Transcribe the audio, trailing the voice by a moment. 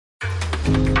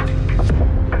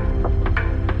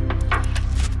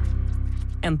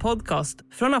En podcast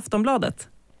från Aftonbladet.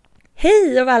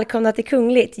 Hej och välkomna till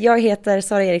Kungligt. Jag heter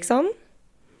Sara Ericsson.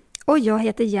 Och jag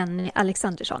heter Jenny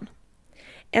Alexandersson.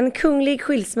 En kunglig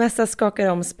skilsmässa skakar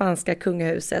om Spanska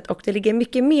kungahuset och det ligger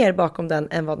mycket mer bakom den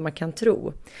än vad man kan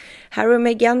tro. Harry och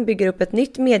Meghan bygger upp ett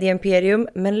nytt medieimperium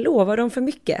men lovar de för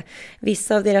mycket.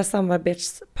 Vissa av deras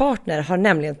samarbetspartner har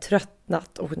nämligen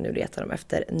tröttnat och nu letar de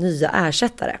efter nya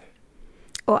ersättare.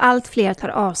 Och allt fler tar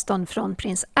avstånd från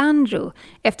prins Andrew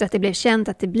efter att det blev känt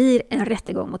att det blir en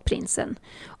rättegång mot prinsen.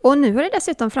 Och nu har det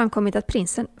dessutom framkommit att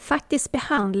prinsen faktiskt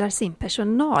behandlar sin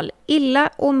personal illa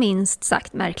och minst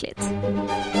sagt märkligt.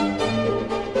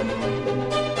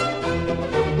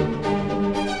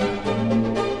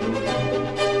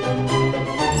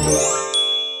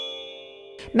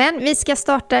 Men vi ska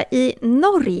starta i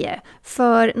Norge,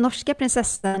 för norska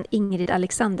prinsessan Ingrid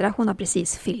Alexandra, hon har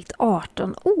precis fyllt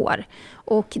 18 år.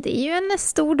 Och det är ju en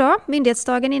stor dag.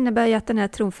 Myndighetsdagen innebär ju att den här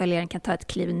tronföljaren kan ta ett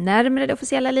kliv närmare det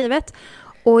officiella livet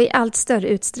och i allt större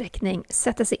utsträckning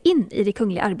sätta sig in i det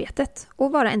kungliga arbetet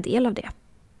och vara en del av det.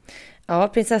 Ja,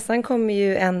 prinsessan kommer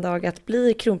ju en dag att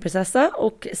bli kronprinsessa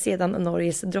och sedan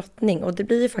Norges drottning. Och det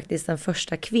blir ju faktiskt den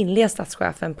första kvinnliga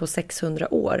statschefen på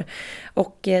 600 år.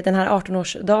 Och den här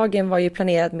 18-årsdagen var ju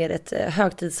planerad med ett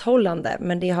högtidshållande,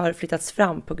 men det har flyttats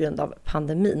fram på grund av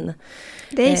pandemin.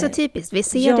 Det är så typiskt, vi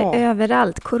ser det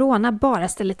överallt. Corona bara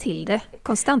ställer till det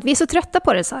konstant. Vi är så trötta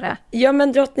på det, Sara. Ja,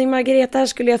 men drottning Margareta här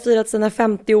skulle ha firat sina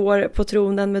 50 år på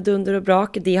tronen med dunder och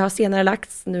brak. Det har senare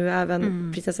lagts, nu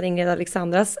även prinsessan Ingrid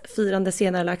Alexandras firande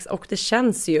senare lagts, och det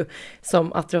känns ju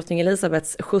som att drottning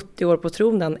Elisabeths 70 år på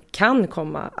tronen kan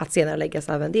komma att senare läggas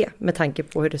även det, med tanke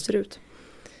på hur det ser ut.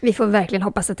 Vi får verkligen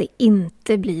hoppas att det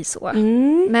inte blir så.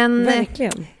 Men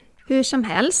verkligen. Hur som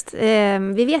helst,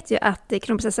 vi vet ju att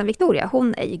kronprinsessan Victoria,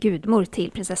 hon är ju gudmor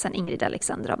till prinsessan Ingrid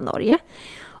Alexandra av Norge.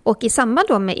 Och i samband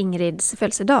då med Ingrids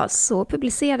födelsedag så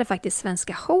publicerade faktiskt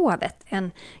Svenska hovet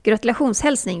en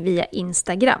gratulationshälsning via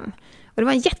Instagram. Och det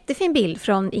var en jättefin bild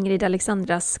från Ingrid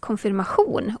Alexandras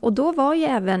konfirmation. Och då var ju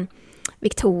även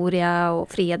Victoria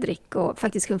och Fredrik och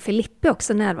faktiskt kung Filippe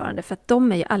också närvarande, för att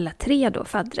de är ju alla tre då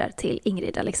faddrar till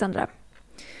Ingrid Alexandra.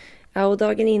 Ja, och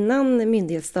dagen innan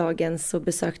myndighetsdagen så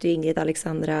besökte Ingrid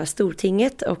Alexandra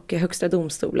Stortinget och Högsta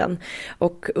domstolen.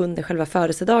 Och under själva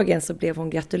födelsedagen så blev hon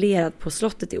gratulerad på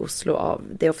slottet i Oslo av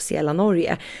det officiella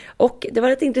Norge. Och det var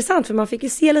rätt intressant, för man fick ju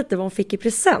se lite vad hon fick i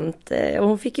present. Och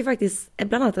hon fick ju faktiskt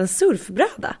bland annat en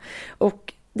surfbräda.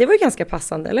 Och det var ju ganska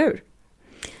passande, eller hur?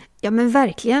 Ja, men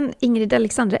verkligen. Ingrid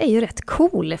Alexandra är ju rätt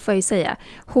cool, får jag ju säga.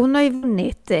 Hon har ju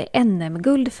vunnit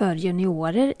NM-guld för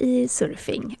juniorer i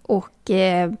surfing. Och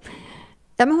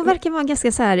ja, men hon verkar vara en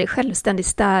ganska så här självständig,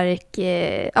 stark,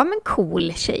 ja men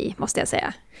cool tjej, måste jag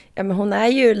säga. Ja, men hon är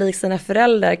ju lik sina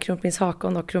föräldrar, kronprins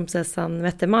Hakon och kronprinsessan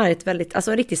Mette-Marit,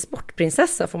 alltså en riktig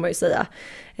sportprinsessa får man ju säga.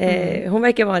 Hon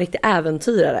verkar vara en riktig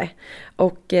äventyrare.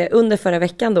 Och under förra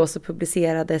veckan då så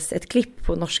publicerades ett klipp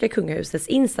på norska kungahusets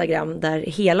Instagram där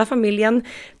hela familjen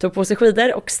tog på sig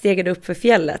skidor och stegade upp för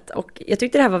fjället. Och jag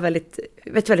tyckte det här var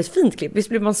ett väldigt fint klipp. Visst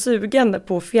blir man sugen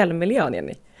på fjällmiljön,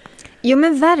 Jenny? Jo,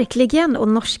 men verkligen, och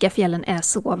norska fjällen är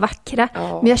så vackra.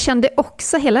 Ja. Men jag kände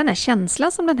också hela den här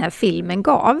känslan som den här filmen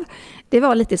gav. Det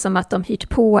var lite som att de hyrt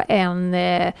på en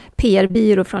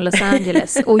PR-byrå från Los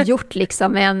Angeles och gjort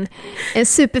liksom en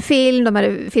superfilm. De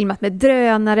hade filmat med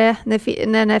drönare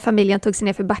när familjen tog sig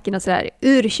ner för backen och sådär.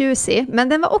 Urtjusig, men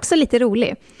den var också lite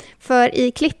rolig. För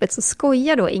i klippet så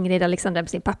skojar då Ingrid Alexandra med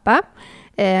sin pappa.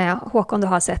 Håkon då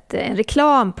har sett en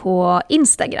reklam på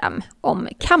Instagram om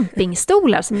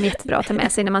campingstolar som är jättebra att ta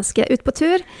med sig när man ska ut på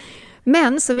tur.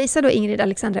 Men så visar då Ingrid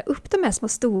Alexandra upp de här små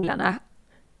stolarna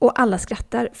och alla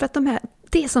skrattar för att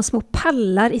det är som små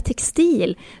pallar i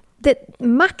textil. Det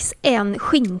max en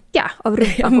skinka av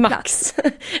rumpan på plats.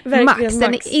 Max.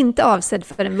 Den är inte avsedd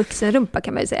för en vuxen rumpa,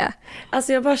 kan man ju säga.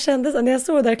 Alltså jag bara kände så när jag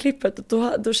såg det här klippet,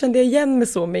 då kände jag igen mig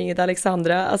så med Ingrid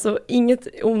Alexandra. Alltså inget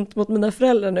ont mot mina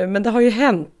föräldrar nu, men det har ju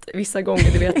hänt vissa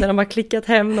gånger, du vet, när de har klickat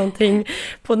hem någonting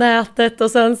på nätet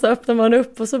och sen så öppnar man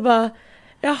upp och så bara,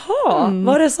 jaha,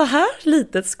 var det så här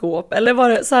litet skåp? Eller var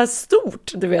det så här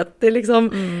stort? Du vet, det är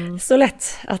liksom så lätt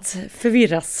att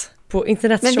förvirras på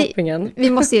internetshoppingen. Men vi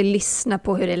måste ju lyssna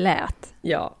på hur det lät.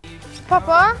 Ja.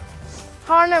 Pappa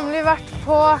har nämligen varit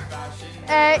på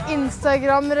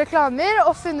Instagram-reklamer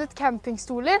och funnit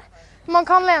campingstolar. Man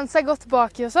kan lena sig gott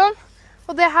bak i och sånt.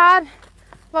 Och det här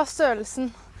var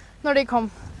størrelsen när de kom.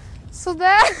 Så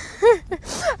det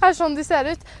är sånn de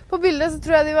ser ut. På bildet så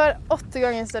tror jag de var 8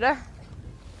 gånger större.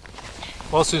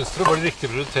 Vad syns du? Var det riktig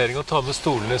prioritering att ta med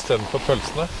stolen istället för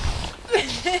pölserna?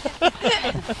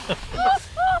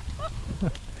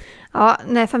 Ja,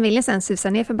 när familjen sen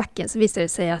susar ner för backen så visade det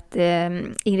sig att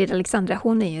Ingrid Alexandra,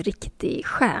 hon är ju en riktig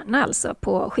stjärna alltså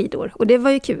på skidor. Och det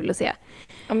var ju kul att se.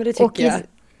 Ja, men det tycker jag.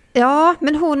 Ja,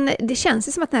 men det känns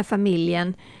ju som att den här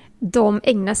familjen, de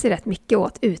ägnar sig rätt mycket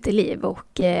åt uteliv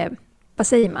och vad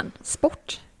säger man?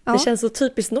 Sport. Ja. Det känns så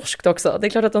typiskt norskt också. Det är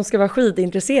klart att de ska vara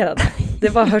skidintresserade. Det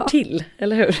bara hör till,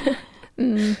 eller hur?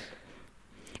 Mm.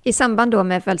 I samband då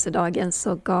med födelsedagen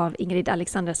så gav Ingrid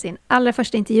Alexandras sin allra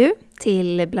första intervju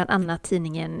till bland annat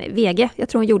tidningen VG. Jag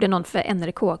tror hon gjorde någon för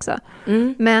NRK också.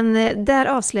 Mm. Men där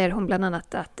avslöjar hon bland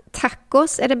annat att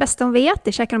tacos är det bästa hon vet.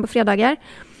 Det käkar de på fredagar.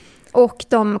 Och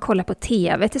de kollar på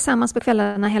tv tillsammans på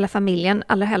kvällarna, hela familjen.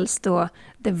 Allra helst då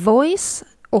The Voice.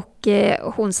 Och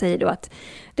hon säger då att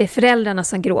det är föräldrarna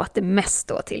som gråter mest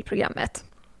då till programmet.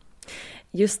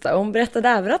 Just det, hon berättade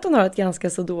även att hon har ett ganska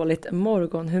så dåligt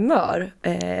morgonhumör.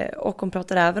 Och hon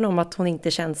pratade även om att hon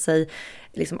inte känt sig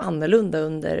liksom annorlunda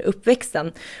under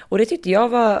uppväxten. Och det tyckte jag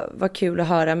var kul att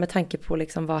höra med tanke på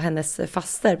liksom vad hennes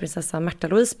faster, prinsessan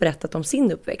Märta-Louise, berättat om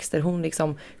sin uppväxt. Där hon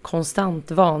liksom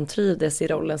konstant vantrivdes i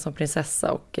rollen som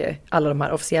prinsessa och alla de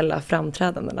här officiella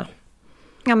framträdandena.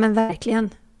 Ja men verkligen.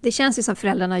 Det känns ju som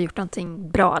föräldrarna har gjort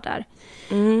någonting bra där.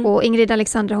 Mm. Och Ingrid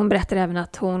Alexandra, hon berättar även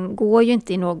att hon går ju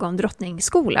inte i någon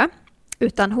drottningsskola.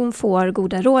 Utan hon får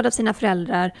goda råd av sina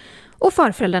föräldrar och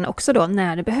farföräldrarna också då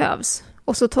när det behövs.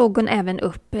 Och så tog hon även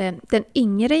upp den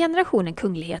yngre generationen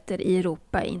kungligheter i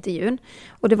Europa i intervjun.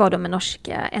 Och det var då med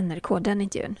norska NRK den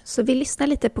intervjun. Så vi lyssnar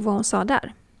lite på vad hon sa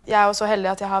där. Jag är så heldig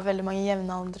att jag har väldigt många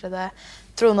jämnåldrande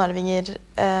tronarvingar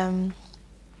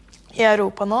i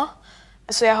Europa nu.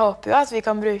 Så jag hoppas ju att vi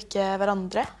kan bruka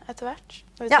varandra efterhvert.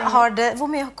 Ja, hur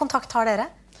mycket kontakt har dere?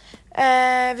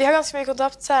 Vi har ganska mycket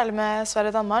kontakt, särskilt med Sverige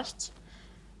och Danmark.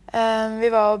 Vi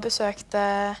var och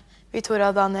besökte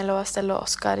Victoria, Daniel och Estelle och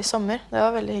Oscar i sommar. Det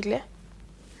var väldigt hyggligt.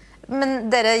 Men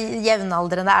dere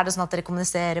jämnåldrande, är det så att dere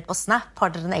kommunicerar på Snap? Har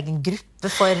dere en egen grupp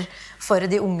för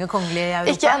de unga kungliga i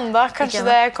Europa? Inte ända, kanske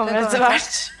det kommer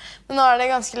efterhvert. Men nu är det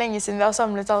ganska länge sedan vi har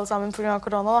samlat alla sammen på grund av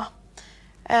corona då.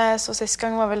 Så sist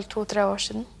gång var väl 2-3 år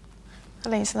sedan. Det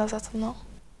är länge sedan jag har sett honom.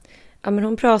 Ja, men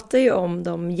hon pratar ju om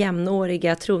de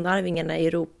jämnåriga tronarvingarna i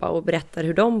Europa och berättar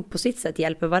hur de på sitt sätt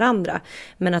hjälper varandra.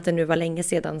 Men att det nu var länge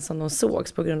sedan som de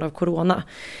sågs på grund av corona.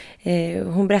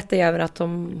 Hon berättar ju även att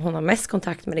hon har mest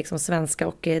kontakt med liksom svenska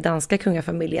och danska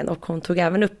kungafamiljen. Och hon tog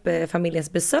även upp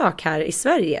familjens besök här i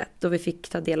Sverige. Då vi fick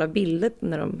ta del av bilder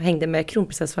när de hängde med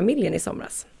kronprinsessfamiljen i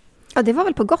somras. Ja, det var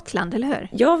väl på Gotland, eller hur?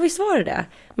 Ja, visst var det det.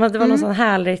 Men det var någon sån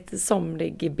härligt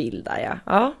somlig bild där,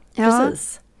 ja. Ja,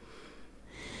 precis.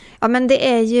 Ja, men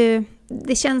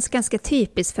det känns ganska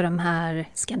typiskt för de här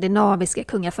skandinaviska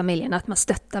kungafamiljerna att man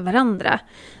stöttar varandra.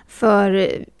 För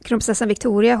kronprinsessan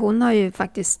Victoria, hon har ju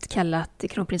faktiskt kallat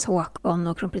kronprins Håkon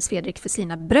och kronprins Fredrik för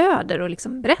sina bröder och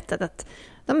liksom berättat att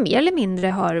de mer eller mindre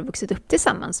har vuxit upp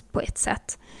tillsammans på ett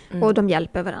sätt. Och de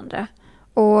hjälper varandra.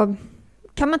 Och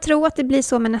kan man tro att det blir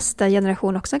så med nästa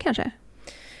generation också kanske?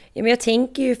 Ja, men jag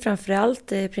tänker ju framförallt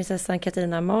prinsessan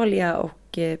Katarina Amalia och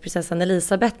prinsessan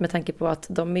Elisabeth med tanke på att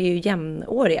de är ju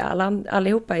jämnåriga.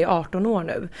 Allihopa är 18 år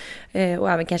nu.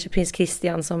 Och även kanske prins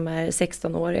Christian som är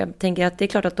 16 år. Jag tänker att det är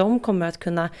klart att de kommer att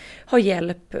kunna ha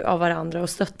hjälp av varandra och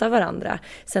stötta varandra.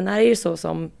 Sen är det ju så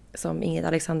som Ingrid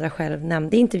Alexandra själv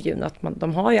nämnde i intervjun att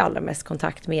de har ju allra mest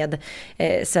kontakt med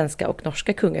svenska och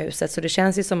norska kungahuset. Så det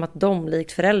känns ju som att de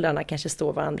likt föräldrarna kanske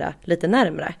står varandra lite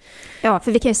närmare. Ja,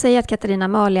 för vi kan ju säga att Katarina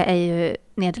Amalia är ju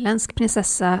nederländsk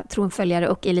prinsessa, tronföljare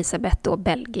och Elisabeth då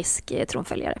belgisk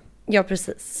tronföljare. Ja,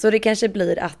 precis. Så det kanske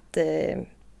blir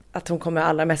att hon kommer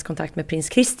allra mest kontakt med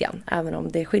prins Christian, även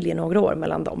om det skiljer några år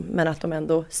mellan dem. Men att de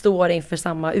ändå står inför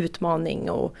samma utmaning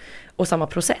och samma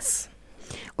process.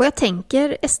 Och jag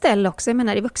tänker Estelle också, jag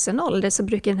menar i vuxen ålder så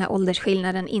brukar den här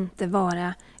åldersskillnaden inte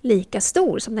vara lika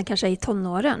stor som den kanske är i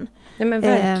tonåren. Nej, men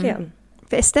verkligen.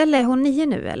 För Estelle, är hon 9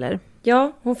 nu eller?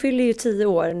 Ja, hon fyller ju 10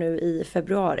 år nu i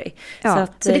februari. Ja,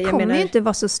 så det kommer ju inte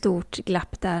vara så stort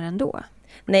glapp där ändå.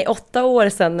 Nej, 8 år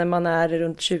sedan när man är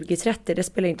runt 20-30, det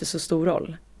spelar inte så stor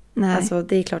roll. Nej. Alltså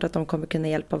det är klart att de kommer kunna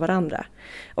hjälpa varandra.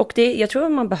 Och jag tror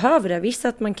att man behöver det. Visst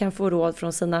att man kan få råd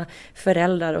från sina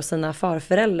föräldrar och sina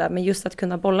farföräldrar. Men just att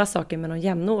kunna bolla saker med någon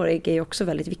jämnårig är också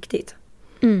väldigt viktigt.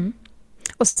 Mm.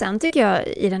 Och sen tycker jag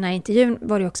i den här intervjun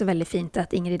var det också väldigt fint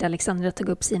att Ingrid Alexandra tog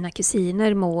upp sina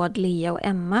kusiner Maud, Lea och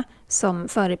Emma som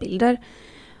förebilder.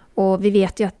 Och vi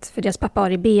vet ju att för deras pappa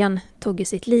Ari Ben tog ju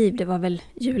sitt liv, det var väl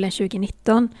julen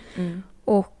 2019. Mm.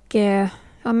 Och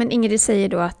ja, men Ingrid säger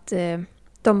då att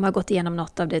de har gått igenom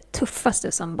något av det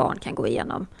tuffaste som barn kan gå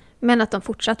igenom. Men att de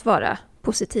fortsatt vara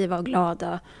positiva och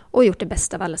glada och gjort det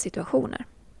bästa av alla situationer.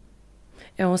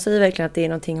 Ja, hon säger verkligen att det är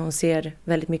någonting hon ser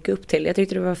väldigt mycket upp till. Jag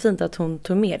tyckte det var fint att hon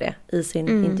tog med det i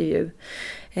sin intervju.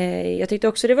 Jag tyckte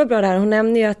också det var bra det här. Hon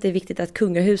nämner ju att det är viktigt att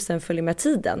kungahusen följer med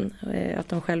tiden. Att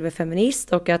de själva är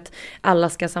feminist och att alla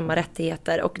ska ha samma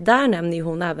rättigheter. Och där nämner ju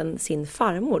hon även sin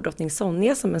farmor, drottning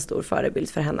Sonja, som en stor förebild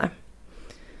för henne.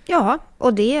 Ja,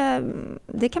 och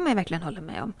det kan man ju verkligen hålla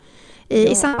med om.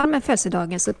 I samband med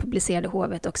födelsedagen så publicerade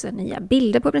hovet också nya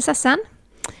bilder på prinsessan.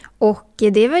 Och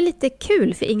det var lite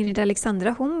kul för Ingrid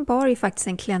Alexandra, hon bar ju faktiskt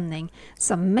en klänning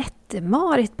som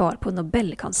Mette-Marit bar på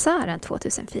Nobelkonserten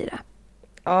 2004.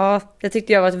 Ja, det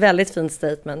tyckte jag var ett väldigt fint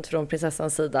statement från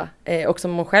prinsessans sida. Och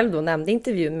som hon själv då nämnde i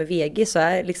intervjun med VG så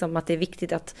är liksom att det är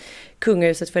viktigt att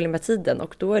kungahuset följer med tiden.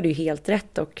 Och då är det ju helt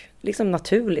rätt och liksom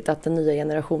naturligt att den nya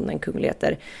generationen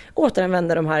kungligheter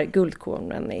återanvänder de här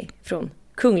guldkornen från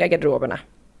kungliga garderoberna.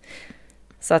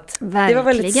 Så att det var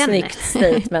väldigt snyggt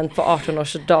statement på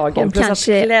 18-årsdagen. Plus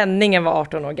att klänningen var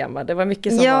 18 år gammal. Det var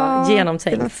mycket som var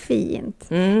genomtänkt. Det var fint.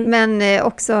 Men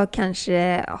också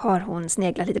kanske har hon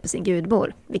sneglat lite på sin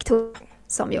gudmor, Victoria,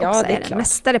 som ju också är en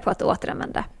mästare på att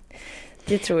återanvända.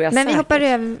 Det tror jag säkert. Men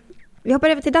vi hoppar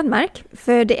över till Danmark.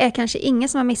 För det är kanske ingen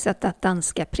som har missat att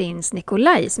danska prins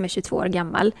Nikolaj, som är 22 år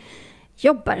gammal,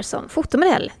 jobbar som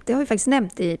fotomodell. Det har vi faktiskt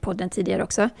nämnt i podden tidigare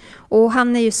också. Och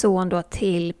han är ju son då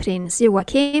till prins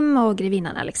Joakim och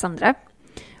grevinnan Alexandra.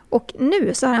 Och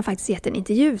nu så har han faktiskt gett en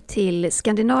intervju till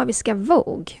skandinaviska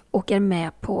Vogue och är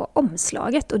med på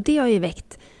omslaget. Och det har ju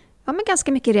väckt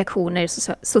ganska mycket reaktioner i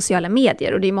sociala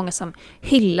medier. Och det är många som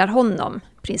hyllar honom,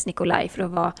 prins Nikolaj, för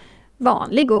att vara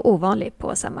vanlig och ovanlig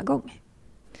på samma gång.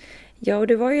 Ja, och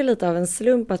det var ju lite av en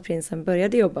slump att prinsen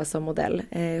började jobba som modell.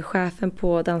 Chefen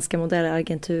på danska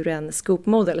modellagenturen Scoop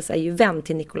Models är ju vän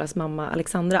till Nikolas mamma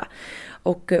Alexandra.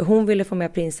 Och hon ville få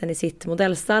med prinsen i sitt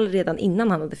modellstall redan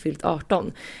innan han hade fyllt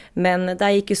 18. Men där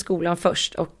gick ju skolan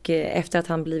först och efter att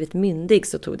han blivit myndig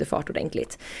så tog det fart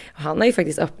ordentligt. Han har ju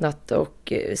faktiskt öppnat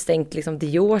och stängt liksom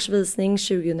Diors visning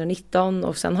 2019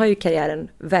 och sen har ju karriären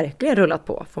verkligen rullat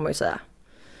på, får man ju säga.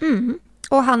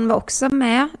 Och han var också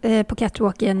med på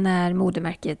catwalken när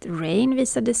modemärket Rain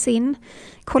visade sin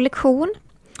kollektion.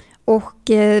 Och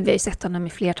vi har ju sett honom i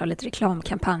flertalet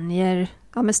reklamkampanjer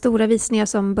med stora visningar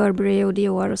som Burberry och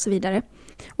Dior och så vidare.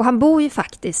 Och han bor ju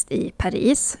faktiskt i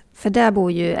Paris, för där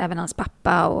bor ju även hans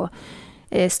pappa och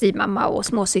styvmamma och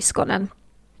småsyskonen.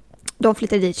 De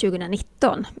flyttade dit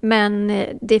 2019, men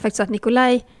det är faktiskt så att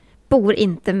Nikolaj bor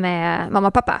inte med mamma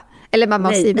och pappa. Eller mamma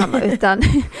och styvmamma, utan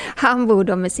han bor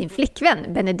då med sin flickvän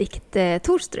Benedikt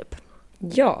Thorstrup.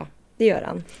 Ja, det gör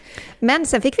han. Men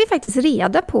sen fick vi faktiskt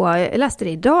reda på, jag läste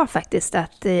det idag faktiskt,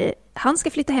 att han ska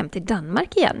flytta hem till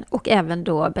Danmark igen. Och även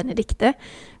då Benedikte.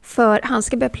 För han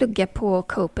ska börja plugga på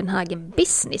Copenhagen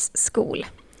Business School.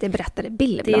 Det berättade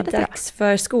Bilderbladet. Det är dags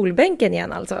för skolbänken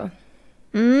igen alltså.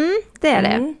 Det är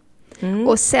det.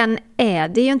 Och sen är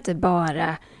det ju inte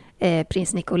bara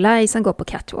prins Nikolaj som går på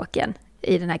catwalken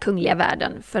i den här kungliga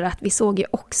världen. För att vi såg ju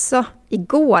också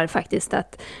igår faktiskt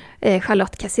att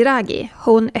Charlotte Casiraghi,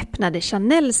 hon öppnade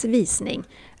Chanels visning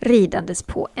ridandes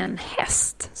på en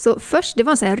häst. Så först, det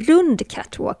var en sån här rund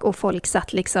catwalk och folk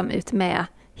satt liksom ut med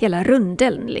hela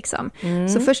rundeln liksom.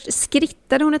 Så först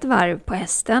skrittade hon ett varv på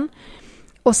hästen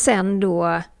och sen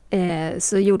då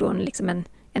så gjorde hon liksom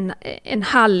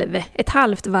ett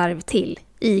halvt varv till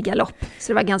i galopp. Så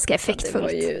det var ganska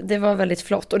effektfullt. Det var väldigt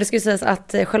flott. Och det skulle sägas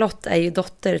att Charlotte är ju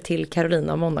dotter till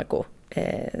Carolina av Monaco.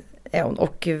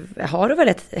 Och har väl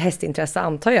ett hästintresse,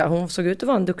 antar jag. Hon såg ut att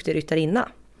vara en duktig ryttarinna.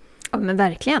 Ja, men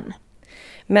verkligen.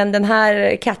 Men den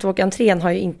här catwalk-entrén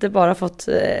har ju inte bara fått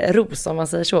ros, om man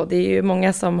säger så. Det är ju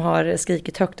många som har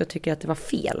skrikit högt och tycker att det var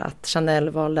fel att Chanel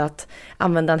valde att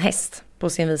använda en häst på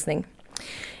sin visning.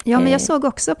 Ja, men jag såg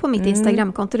också på mitt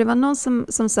Instagramkonto, det var någon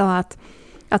som sa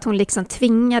att hon liksom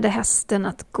tvingade hästen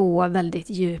att gå väldigt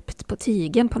djupt på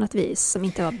tygen på något vis som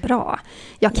inte var bra.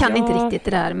 Jag kan inte riktigt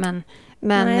det där, men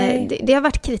det har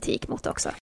varit kritik mot också.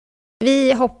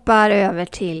 Vi hoppar över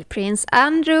till prins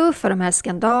Andrew, för de här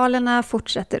skandalerna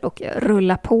fortsätter och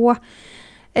rulla på.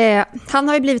 Han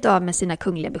har ju blivit av med sina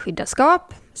kungliga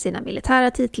beskyddarskap, sina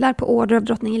militära titlar på order av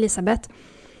drottning Elisabeth.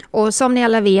 Och som ni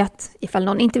alla vet, ifall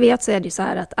någon inte vet, så är det ju så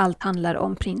här att allt handlar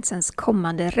om prinsens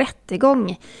kommande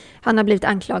rättegång. Han har blivit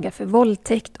anklagad för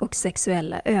våldtäkt och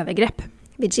sexuella övergrepp.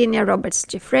 Virginia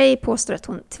Roberts Jeffrey påstår att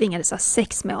hon tvingades ha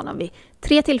sex med honom vid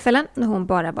 3 tillfällen när hon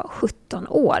bara var 17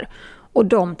 år. Och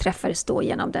de träffades då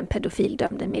genom den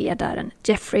pedofildömde miljardären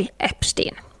Jeffrey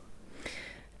Epstein.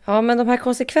 Ja, men de här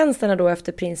konsekvenserna då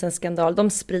efter prinsens skandal, de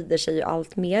sprider sig ju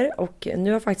allt mer. Och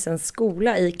nu har faktiskt en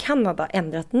skola i Kanada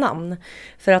ändrat namn.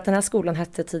 För att den här skolan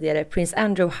hette tidigare Prince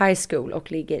Andrew High School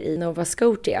och ligger i Nova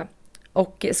Scotia.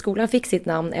 Och skolan fick sitt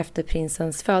namn efter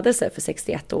prinsens födelse för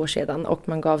 61 år sedan. Och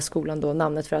man gav skolan då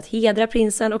namnet för att hedra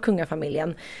prinsen och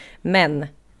kungafamiljen. Men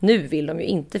nu vill de ju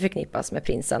inte förknippas med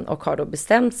prinsen och har då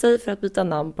bestämt sig för att byta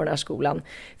namn på den här skolan.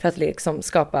 För att liksom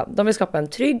de vill skapa en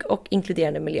trygg och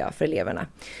inkluderande miljö för eleverna.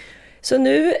 Så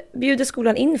nu bjuder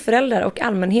skolan in föräldrar och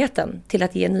allmänheten till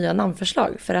att ge nya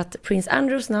namnförslag. För att prins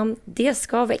Andrews namn, det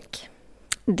ska väck.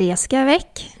 Det ska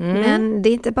väck, men det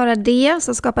är inte bara det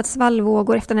som skapat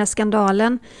svallvågor efter den här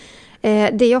skandalen.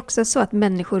 Det är också så att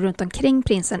människor runt omkring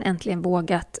prinsen äntligen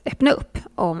vågat öppna upp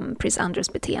om prins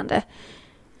Andrews beteende.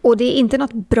 Och det är inte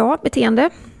något bra beteende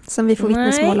som vi får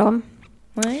vittnesmål om.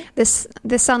 Nej.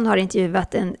 The Sun har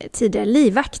intervjuat en tidigare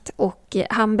livvakt och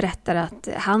han berättar att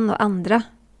han och andra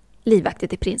livvakter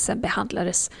till prinsen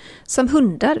behandlades som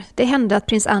hundar. Det hände att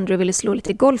prins Andrew ville slå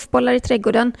lite golfbollar i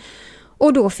trädgården.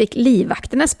 Och då fick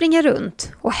livvakterna springa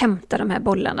runt och hämta de här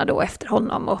bollarna då efter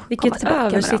honom och komma tillbaka med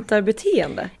dem. Vilket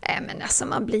översittarbeteende. Men alltså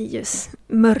man blir ju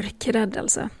mörkrädd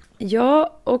alltså.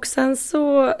 Ja, och sen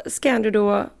så ska Andrew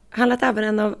då, han lät även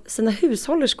en av sina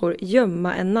hushållerskor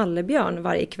gömma en nallebjörn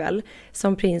varje kväll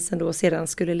som prinsen då sedan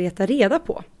skulle leta reda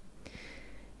på.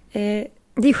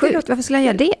 Det är sjukt, varför skulle jag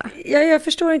göra det? Ja, jag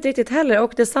förstår inte riktigt heller.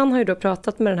 Och The Sun har ju då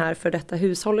pratat med den här för detta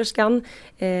hushållerskan,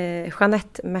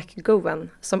 Jeanette McGowan,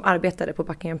 som arbetade på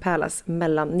Buckingham Palace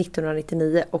mellan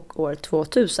 1999 och år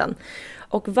 2000.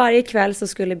 Och varje kväll så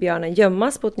skulle björnen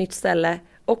gömmas på ett nytt ställe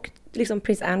och liksom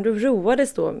prins Andrew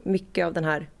roades då mycket av den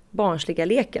här barnsliga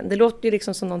leken. Det låter ju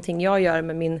liksom som någonting jag gör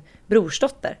med min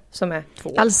brorsdotter som är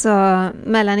 2. Alltså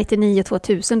mellan 99 och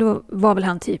 2000 då var väl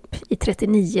han typ i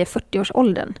 39-40 års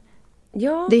åldern.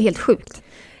 Ja. Det är helt sjukt.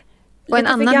 Och en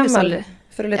annan hushåll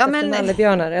för att leta efter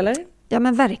nallebjörnar, eller? Ja,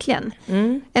 men verkligen.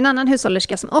 En annan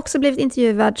hushållerska som också blivit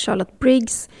intervjuad, Charlotte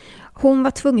Briggs, hon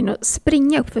var tvungen att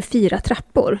springa upp för 4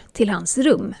 trappor till hans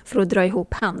rum för att dra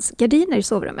ihop hans gardiner i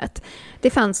sovrummet. Det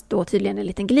fanns då tydligen en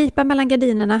liten glipa mellan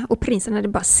gardinerna och prinsen hade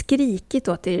bara skrikit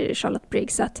då till Charlotte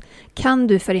Briggs att kan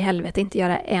du för i helvete inte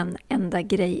göra en enda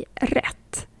grej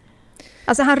rätt?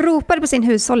 Alltså han ropade på sin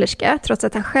hushållerska trots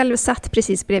att han själv satt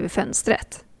precis bredvid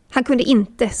fönstret. Han kunde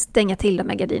inte stänga till de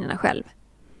här gardinerna själv.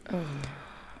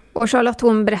 Och Charlotte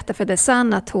hon berättade för The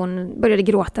Sun att hon började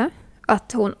gråta.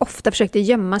 Att hon ofta försökte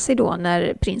gömma sig då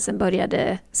när prinsen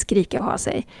började skrika och ha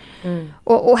sig.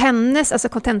 Och hennes, alltså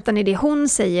kontentan i det hon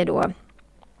säger då,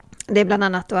 det är bland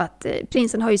annat då att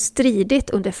prinsen har ju stridit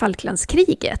under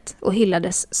Falklandskriget och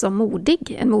hyllades som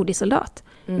en modig soldat.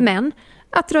 Men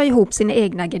att dra ihop sina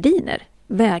egna gardiner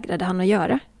vägrade han att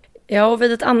göra. Ja, och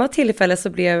vid ett annat tillfälle så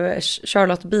blev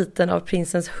Charlotte biten av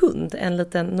prinsens hund, en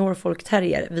liten Norfolk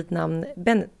terrier vid namn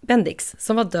Bendix,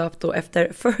 som var döpt då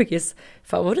efter Fergies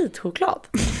favoritchoklad.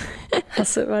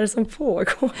 Alltså, vad är det som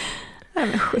pågår?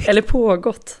 Eller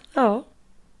pågått, ja.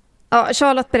 Ja,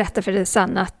 Charlotte berättade för The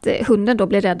Sun att hunden då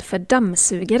blev rädd för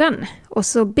dammsugaren. Och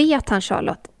så bet han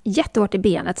Charlotte jättehårt i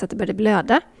benet så att det började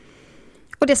blöda.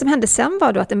 Och det som hände sen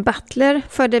var då att en butler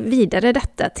förde vidare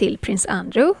detta till prins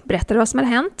Andrew, berättade vad som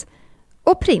hade hänt.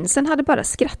 Och prinsen hade bara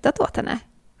skrattat åt henne.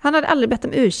 Han hade aldrig bett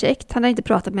om ursäkt, han hade inte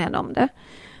pratat med henne om det.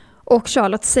 Och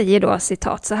Charlotte säger då,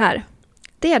 citat så här: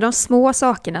 det är de små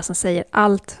sakerna som säger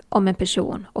allt om en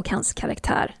person och hans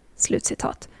karaktär,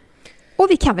 slutcitat. Och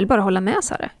vi kan väl bara hålla med,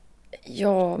 Sara?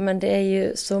 Ja, men det är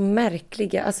ju så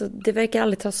märkliga, alltså det verkar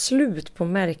aldrig ta slut på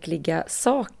märkliga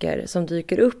saker som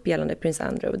dyker upp gällande prins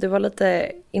Andrew. Det var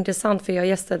lite intressant för jag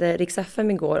gästade Riks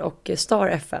FM igår och Star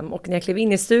FM och när jag klev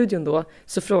in i studion då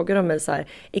så frågade de mig så här: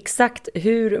 exakt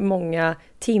hur många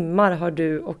timmar har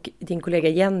du och din kollega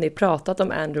Jenny pratat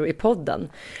om Andrew i podden?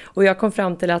 Och jag kom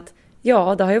fram till att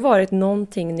ja, det har ju varit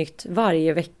någonting nytt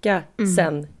varje vecka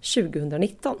sedan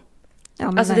 2019. Ja,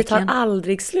 alltså verkligen. Det tar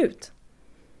aldrig slut.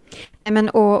 Men,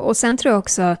 och sen tror jag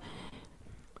också,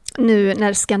 nu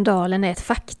när skandalen är ett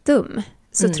faktum,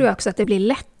 så tror jag också att det blir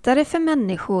lättare för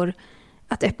människor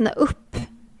att öppna upp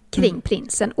kring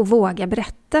prinsen och våga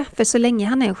berätta. För så länge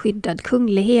han är en skyddad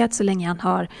kunglighet, så länge han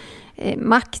har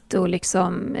makt och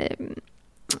liksom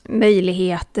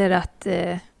möjligheter att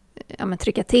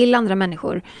trycka till andra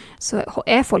människor, så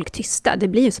är folk tysta. Det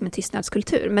blir ju som en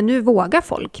tystnadskultur. Men nu vågar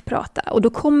folk prata och då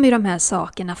kommer ju de här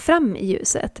sakerna fram i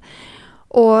ljuset.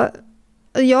 Och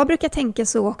jag brukar tänka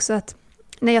så också att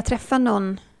när jag träffar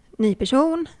någon ny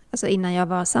person, alltså innan jag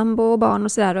var sambo och barn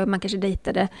och sådär och man kanske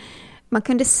dejtade, man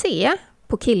kunde se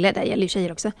på kille, där gäller ju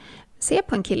tjejer också, se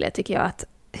på en kille tycker jag att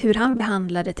hur han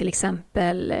behandlade till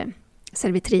exempel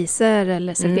servitriser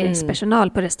eller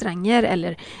serveringspersonal på restauranger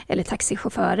eller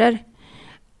taxichaufförer.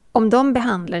 Om de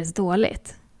behandlades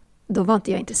dåligt, då var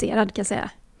inte jag intresserad kan jag säga.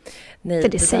 Nej, för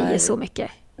det säger så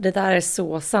mycket. Det där är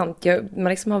så sant. Man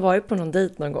liksom har varit på någon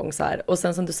dejt någon gång så här. Och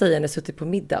sen som du säger, när suttit på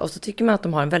middag. Och så tycker man att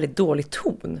de har en väldigt dålig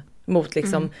ton mot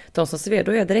liksom de som serverar.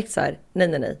 Då är jag direkt så här,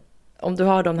 nej. Om du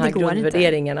har de här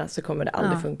grundvärderingarna så kommer det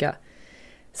aldrig funka.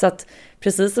 Så att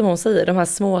precis som hon säger, de här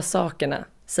små sakerna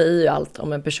säger ju allt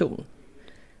om en person.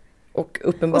 Och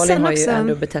uppenbarligen har ju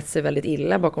ändå betett sig väldigt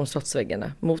illa bakom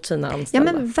slottsväggarna mot sina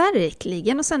anställda. Ja men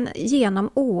verkligen. Och sen genom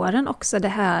åren också det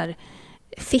här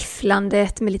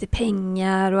fifflandet med lite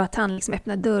pengar och att han liksom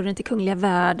öppnar dörren till kungliga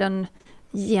världen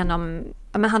genom,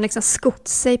 men han liksom skott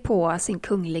sig på sin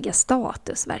kungliga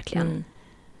status verkligen.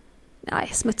 Nej,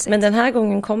 smutsigt. Men den här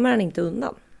gången kommer han inte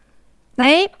undan.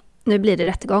 Nej, nu blir det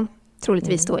rättegång.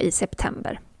 Troligtvis då i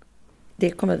september. Det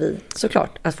kommer vi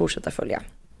såklart att fortsätta följa.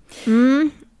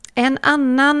 En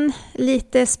annan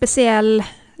lite speciell,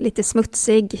 lite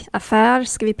smutsig affär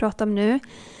ska vi prata om nu.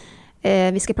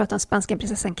 Vi ska prata om spanska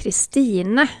prinsessan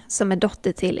Cristina som är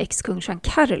dotter till ex-kung Juan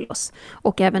Carlos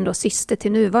och även då syster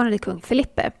till nuvarande kung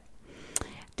Felipe.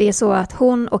 Det är så att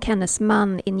hon och hennes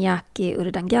man Iñaki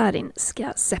Urdangarin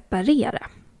ska separera.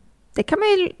 Det kan man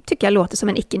ju tycka låter som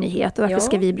en icke-nyhet och varför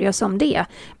ska vi bry oss om det?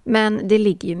 Men det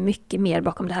ligger ju mycket mer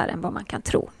bakom det här än vad man kan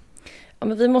tro. Ja,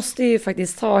 men vi måste ju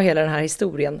faktiskt ta hela den här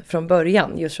historien från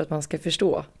början just för att man ska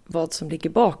förstå vad som ligger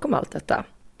bakom allt detta.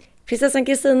 Prinsessan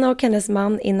Cristina och hennes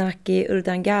man Iñaki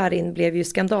Urdangarin blev ju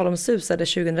skandalomsusade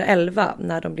 2011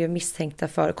 när de blev misstänkta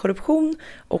för korruption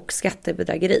och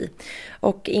skattebedrägeri.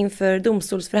 Och inför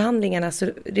domstolsförhandlingarna så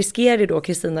riskerade då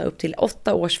Cristina upp till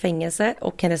 8 års fängelse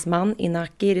och hennes man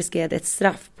Iñaki riskerade ett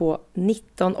straff på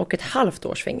 19,5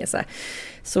 års fängelse.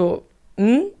 Så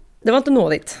det var inte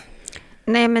nådigt.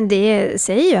 Nej, men det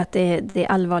säger ju att det är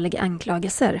allvarliga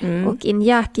anklagelser. Och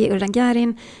Iñaki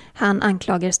Urdangarin, han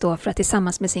anklagades då för att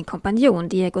tillsammans med sin kompanjon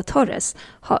Diego Torres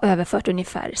ha överfört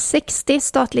ungefär 60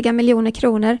 statliga miljoner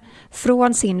kronor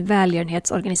från sin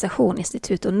välgörenhetsorganisation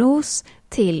Instituto Nos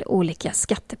till olika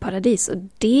skatteparadis. Och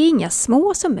det är inga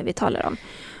små summor vi talar om.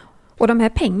 Och de här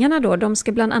pengarna då, de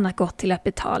ska bland annat gå till att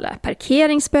betala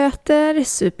parkeringsböter,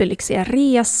 superlyxiga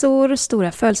resor,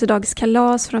 stora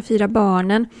födelsedagskalas för de 4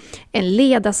 barnen, en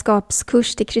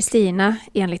ledarskapskurs till Cristina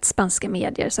enligt spanska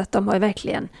medier. Så att de har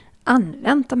verkligen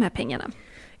använt de här pengarna.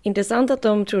 Intressant att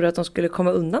de trodde att de skulle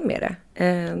komma undan med det.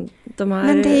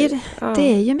 Men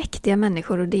det är ju mäktiga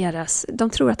människor och de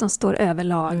tror att de står över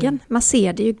lagen. Man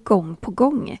ser det ju gång på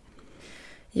gång.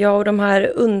 Ja, och de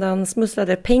här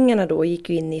undansmusslade pengarna då gick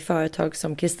ju in i företag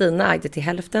som Cristina ägde till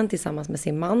hälften tillsammans med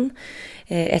sin man.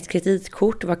 Ett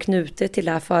kreditkort var knutet till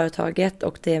det här företaget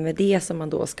och det är med det som man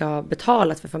då ska ha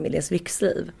betalat för familjens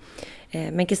lyxliv.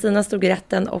 Men Cristina stod i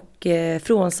rätten och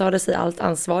frånsade sig allt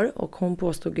ansvar och hon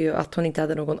påstod ju att hon inte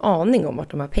hade någon aning om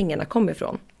vart de här pengarna kom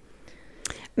ifrån.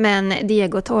 Men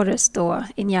Diego Torres då,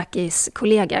 Iñakis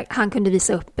kollega, han kunde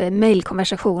visa upp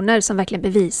mejlkonversationer som verkligen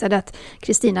bevisade att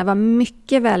Cristina var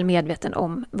mycket väl medveten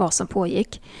om vad som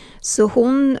pågick. Så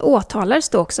hon åtalades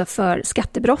då också för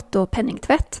skattebrott och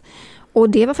penningtvätt. Och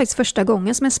det var faktiskt första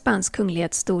gången som en spansk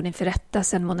kunglighet stod inför rätta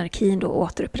sedan monarkin då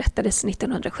återupprättades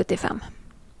 1975.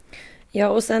 Ja,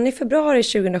 och sen i februari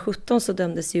 2017 så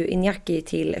dömdes ju Iñaki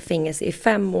till fängelse i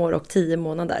 5 år och 10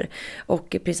 månader.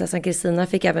 Och prinsessan Cristina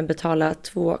fick även betala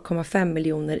 2,5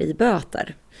 miljoner i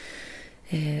böter.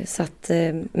 Så att,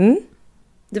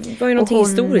 det var ju någonting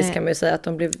historiskt kan man ju säga att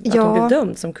de blev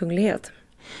dömd som kunglighet.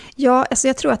 Ja, alltså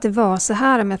jag tror att det var så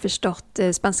här om jag förstått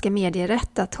spanska medier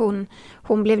rätt att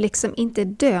hon blev liksom inte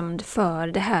dömd för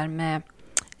det här med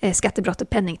skattebrott och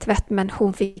penningtvätt, men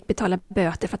hon fick betala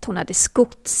böter för att hon hade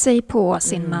skott sig på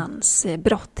sin mans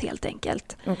brott helt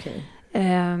enkelt. Okay.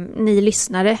 Ni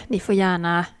lyssnare, ni får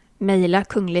gärna mejla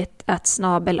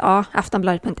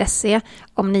kungligt@aftonbladet.se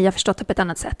om ni har förstått det på ett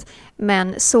annat sätt.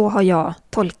 Men så har jag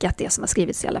tolkat det som har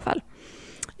skrivits i alla fall.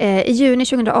 I juni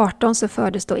 2018 så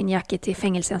fördes då Iñaki till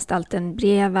fängelseanstalten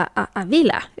Breva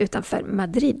Avila utanför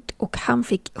Madrid och han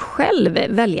fick själv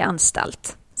välja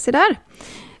anstalt. Se där!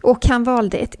 Och han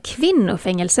valde ett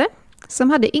kvinnofängelse som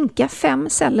hade ynka 5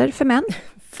 celler för män.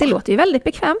 Det låter ju väldigt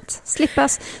bekvämt.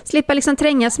 Slippa liksom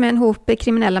trängas med en hop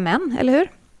kriminella män, eller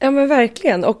hur? Ja men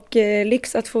verkligen. Och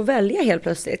lyx att få välja helt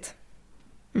plötsligt.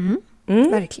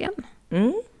 Verkligen.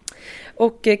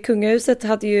 Och kungahuset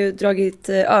hade ju dragit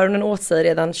öronen åt sig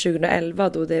redan 2011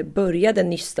 då det började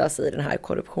nystas i den här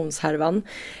korruptionshärvan.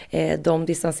 De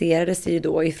distanserades ju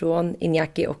då ifrån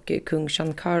Iñaki och kung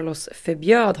Juan Carlos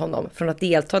förbjöd honom från att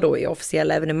delta då i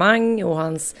officiella evenemang och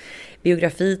hans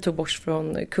biografi tog bort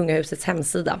från kungahusets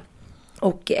hemsida.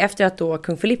 Och efter att då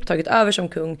kung Felipe tagit över som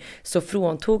kung så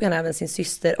fråntog han även sin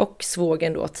syster och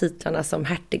svågen då titlarna som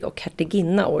hertig och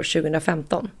hertiginna år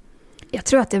 2015. Jag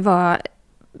tror att det var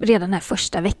redan den här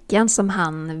första veckan som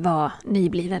han var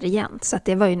nybliven regent. Så att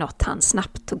det var ju något han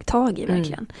snabbt tog tag i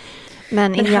verkligen.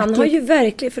 Men han har ju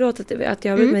verkligen, förlåt att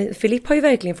jag med, Filip har ju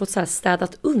verkligen fått så här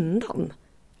städat undan.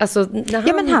 Alltså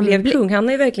när han blev kung, han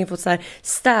har ju verkligen fått så här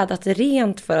städat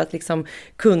rent för att liksom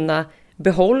kunna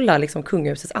behålla liksom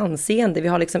kungahusets anseende. Vi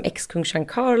har liksom ex-kung Jean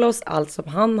Carlos, allt som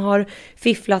han har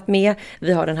fifflat med.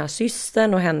 Vi har den här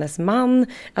systern och hennes man.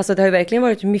 Alltså det har ju verkligen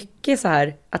varit mycket så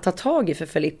här att ta tag i för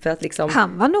Filip. För att liksom...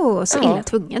 Han var nog så illa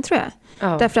tvungen tror jag.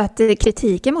 Ja. Därför att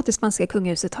kritiken mot det spanska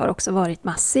kungahuset har också varit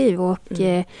massiv. Och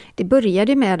det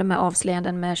började med de här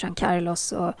avslöjanden med Jean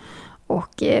Carlos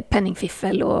och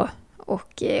penningfiffel och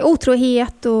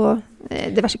otrohet och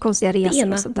diverse konstiga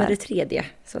resor och sånt där. Det tredje,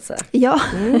 så att säga. Ja.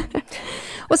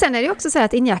 Och sen är det också så här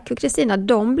att Iñaki och Cristina,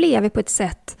 de blev på ett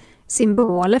sätt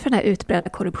symboler för den här utbredda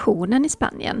korruptionen i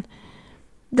Spanien.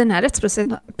 Den här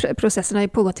rättsprocessen har ju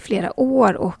pågått i flera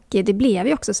år och det blev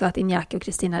ju också så att Iñaki och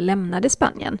Cristina lämnade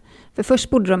Spanien. För först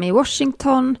bodde de i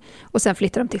Washington och sen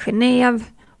flyttade de till Genève.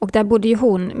 Och där bodde ju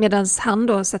hon, medan han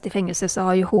då satt i fängelse så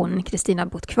har ju hon, Cristina,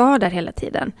 bott kvar där hela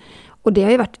tiden. Och det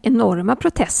har ju varit enorma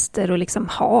protester och liksom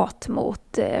hat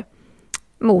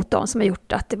mot dem som har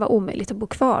gjort att det var omöjligt att bo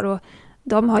kvar. Och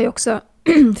de har ju också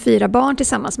 4 barn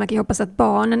tillsammans. Man kan ju hoppas att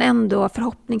barnen ändå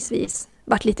förhoppningsvis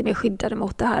varit lite mer skyddade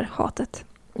mot det här hatet.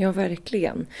 Ja,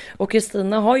 verkligen. Och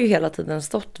Cristina har ju hela tiden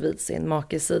stått vid sin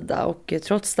makes sida och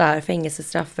trots det här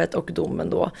fängelsestraffet och domen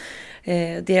då.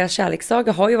 Deras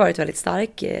kärlekssaga har ju varit väldigt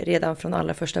stark redan från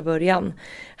allra första början.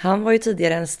 Han var ju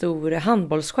tidigare en stor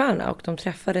handbollsstjärna och de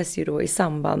träffades ju då i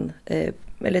samband,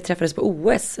 eller träffades på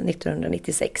OS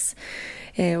 1996.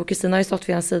 Och Cristina har ju stått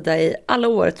vid hans sida i alla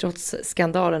år trots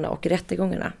skandalerna och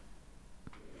rättegångarna.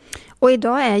 Och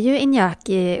idag är ju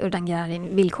Iñaki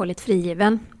Urdangarin villkorligt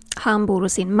frigiven. Han bor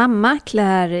hos sin mamma,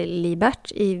 Claire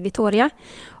Libert, i Vitoria.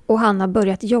 Och han har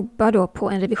börjat jobba då på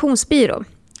en revisionsbyrå.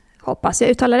 Hoppas jag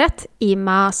uttalar rätt.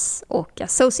 Imas och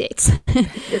Associates.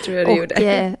 Det tror jag det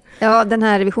gjorde. Ja, den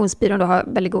här revisionsbyrån då har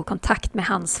väldigt god kontakt med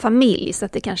hans familj. Så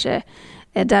att det kanske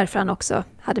är därför han också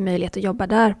hade möjlighet att jobba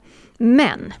där.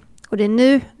 Men, och det är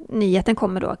nu nyheten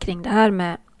kommer då kring det här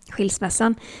med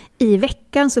skilsmässan. I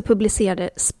veckan så publicerade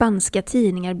spanska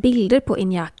tidningar bilder på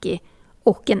Iñaki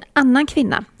och en annan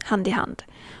kvinna hand i hand.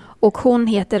 Och hon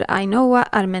heter Ainhoa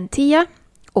Armentia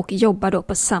och jobbar då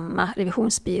på samma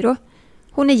revisionsbyrå.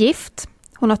 Hon är gift,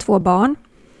 hon har 2 barn.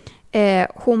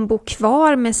 Hon bor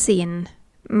kvar med sin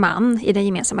man i den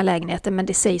gemensamma lägenheten, men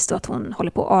det sägs då att hon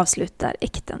håller på att avsluta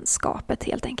äktenskapet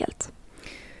helt enkelt.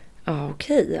 Ja,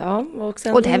 okej. Ja.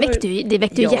 Och det här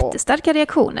väckte ju jättestarka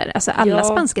reaktioner. Alltså alla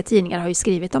spanska tidningar har ju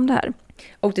skrivit om det här.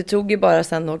 Och det tog ju bara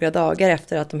sedan några dagar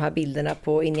efter att de här bilderna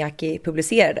på Iñaki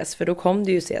publicerades. För då kom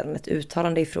det ju sedan ett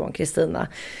uttalande ifrån Cristina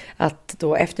att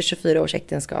då efter 24 års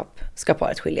äktenskap ska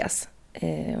paret skiljas.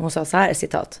 Hon sa så här,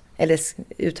 citat, eller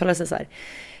uttalade sig så här.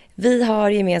 Vi har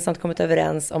gemensamt kommit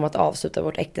överens om att avsluta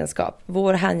vårt äktenskap.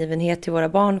 Vår hängivenhet till våra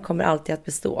barn kommer alltid att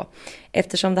bestå.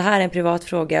 Eftersom det här är en privat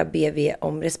fråga ber vi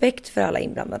om respekt för alla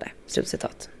inblandade.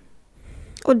 Slutcitat.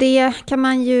 Och det kan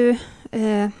man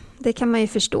ju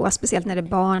förstå, speciellt när det är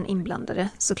barn inblandade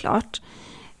såklart.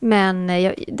 Men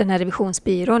den här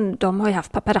revisionsbyrån, de har ju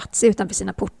haft paparazzi utanför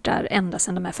sina portar ända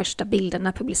sedan de här första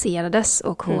bilderna publicerades.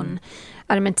 Och hon,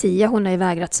 Armentia, hon har ju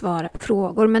vägrat svara på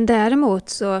frågor. Men däremot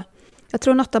så, jag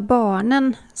tror något av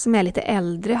barnen som är lite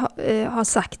äldre har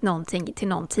sagt någonting till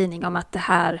någon tidning om att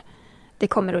det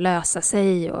kommer att lösa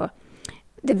sig. Och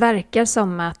det verkar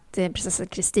som att prinsessan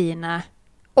Cristina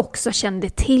också kände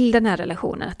till den här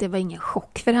relationen, att det var ingen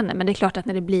chock för henne. Men det är klart att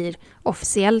när det blir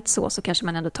officiellt så kanske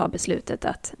man ändå tar beslutet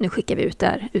att nu skickar vi ut det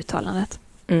här uttalandet.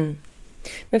 Mm.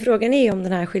 Men frågan är om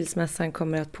den här skilsmässan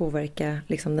kommer att påverka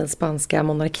liksom den spanska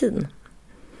monarkin.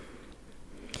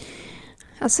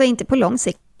 Alltså inte på lång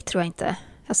sikt tror jag inte.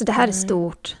 Alltså det här är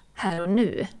stort här och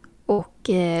nu. Och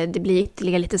det blir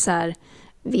ytterligare lite så här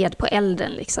ved på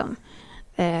elden liksom.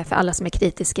 För alla som är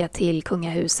kritiska till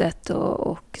kungahuset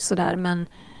och sådär. Men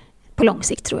på lång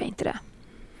sikt tror jag inte det.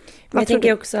 Men jag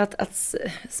tänker också att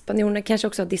spanjorerna kanske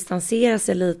också har distanserat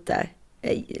sig lite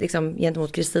liksom,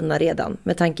 gentemot Cristina redan.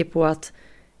 Med tanke på att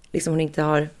liksom, hon inte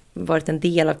har varit en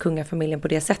del av kungafamiljen på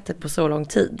det sättet på så lång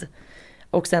tid.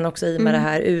 Och sen också i och med det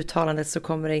här uttalandet så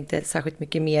kommer det inte särskilt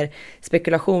mycket mer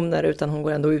spekulationer utan hon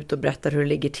går ändå ut och berättar hur det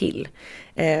ligger till.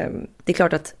 Det är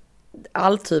klart att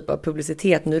all typ av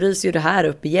publicitet, nu rys ju det här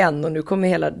upp igen och nu kommer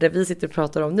hela, det vi sitter och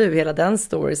pratar om nu, hela den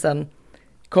storiesen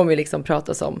kommer liksom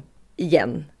pratas om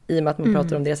igen i och med att man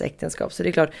pratar om deras äktenskap. Så det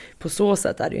är klart, på så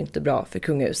sätt är det ju inte bra för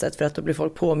kungahuset för att då blir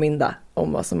folk påminda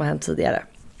om vad som har hänt tidigare.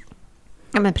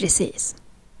 Ja men precis.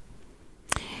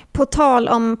 på tal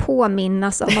om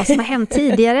påminnas om vad som har hänt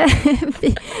tidigare.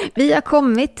 vi har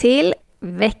kommit till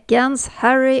veckans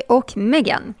Harry och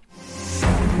Meghan.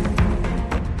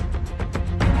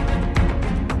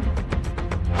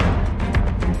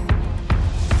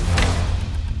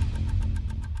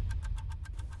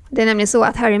 Det är nämligen så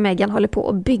att Harry och Meghan håller på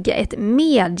att bygga ett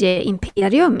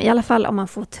medieimperium, i alla fall om man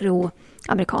får tro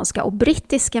amerikanska och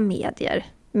brittiska medier.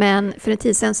 Men för en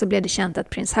tid sedan så blev det känt att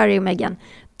prins Harry och Meghan,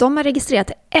 de har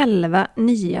registrerat 11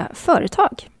 nya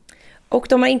företag. Och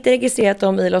de har inte registrerat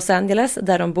dem i Los Angeles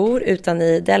där de bor utan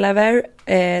i Delaware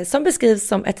som beskrivs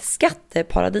som ett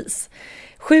skatteparadis.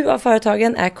 7 av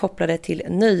företagen är kopplade till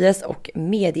nöjes- och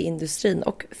medieindustrin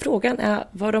och frågan är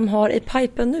vad de har i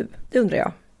pipen nu, det undrar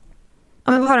jag.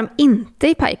 Ja, men vad har de inte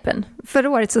i pipen? Förra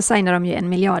året så signade de ju en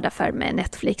miljardaffär med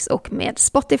Netflix och med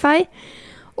Spotify.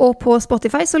 Och på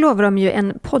Spotify så lovar de ju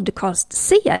en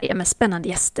podcastserie med spännande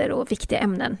gäster och viktiga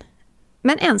ämnen.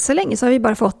 Men än så länge så har vi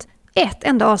bara fått ett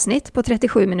enda avsnitt på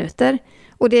 37 minuter.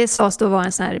 Och det sades då vara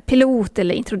en sån här pilot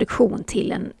eller introduktion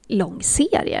till en lång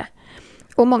serie.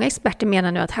 Och många experter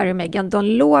menar nu att Harry och Meghan, de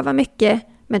lovar mycket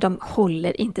men de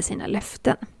håller inte sina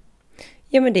löften.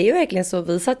 Ja, men det är ju verkligen så.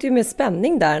 Vi satt ju med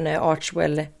spänning där när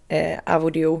Archwell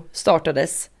Audio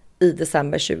startades i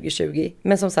december 2020.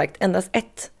 Men som sagt, endast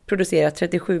ett producerat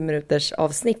 37 minuters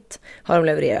avsnitt har de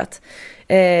levererat.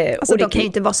 Alltså och de kan ju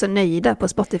inte vara så nöjda på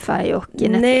Spotify och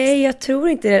Netflix. Nej, jag tror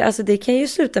inte det. Alltså det kan ju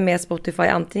sluta med att Spotify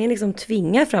antingen liksom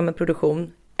tvingar fram en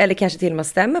produktion eller kanske till och med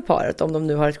stämmer paret om de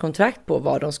nu har ett kontrakt på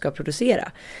vad de ska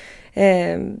producera.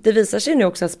 Det visar sig nu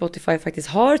också att Spotify faktiskt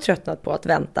har tröttnat på att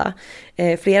vänta.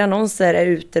 Flera annonser är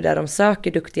ute där de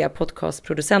söker duktiga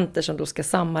podcastproducenter som då ska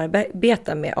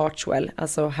samarbeta med Archwell,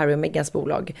 alltså Harry och Meghans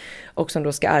bolag, och som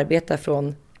då ska arbeta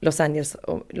från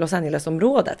Los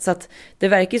Angeles-området. Så att det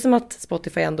verkar ju som att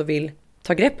Spotify ändå vill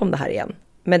ta grepp om det här igen.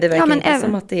 Men det verkar inte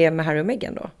som att det är med Harry och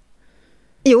Meghan då.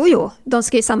 Jo, de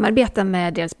ska ju samarbeta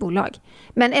med deras bolag.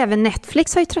 Men även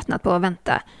Netflix har ju tröttnat på att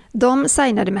vänta. De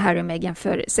signade med Harry och Meghan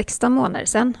för 16 månader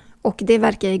sedan. Och det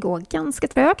verkar ju gå ganska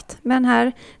trögt med den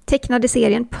här tecknade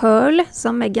serien Pearl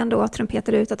som Meghan då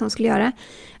trumpetade ut att hon skulle göra.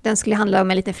 Den skulle handla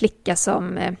om en liten flicka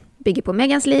som bygger på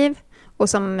Meghans liv. Och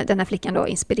som den här flickan då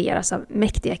inspireras av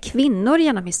mäktiga kvinnor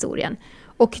genom historien.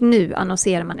 Och nu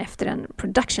annonserar man efter en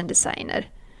production designer.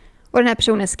 Och den här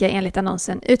personen ska enligt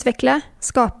annonsen utveckla,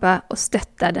 skapa och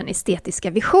stötta den estetiska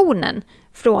visionen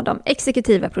från de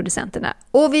exekutiva producenterna.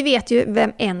 Och vi vet ju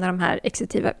vem en av de här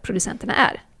exekutiva producenterna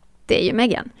är. Det är ju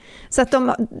Meghan. Så att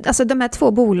de här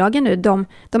 2 bolagen nu,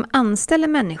 de anställer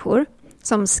människor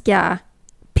som ska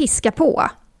piska på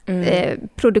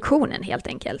produktionen helt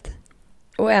enkelt.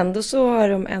 Och ändå så har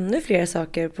de ännu fler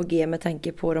saker på G med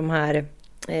tanke på de här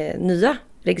nya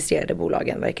registrerade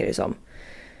bolagen, verkar det som.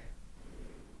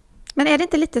 Men är det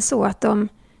inte lite så att de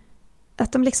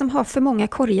liksom har för många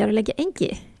korgar att lägga ägg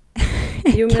i?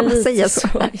 Jo, men kan man säga så?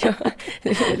 Ja,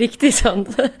 riktigt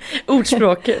sant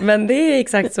ordspråk. Men det är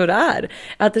exakt så det är.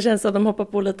 Att det känns som att de hoppar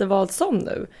på lite vad som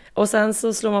nu. Och sen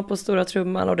så slår man på stora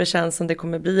trumman och det känns som det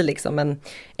kommer bli liksom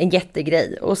en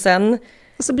jättegrej. Och sen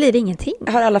så blir det ingenting.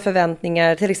 Har alla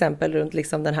förväntningar till exempel runt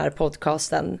liksom den här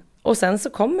podcasten. Och sen så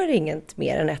kommer det inget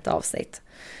mer än ett avsnitt.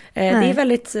 Det är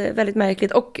väldigt, väldigt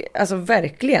märkligt. Och alltså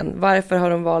verkligen, varför har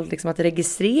de valt liksom att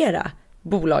registrera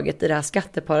bolaget i det här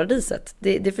skatteparadiset?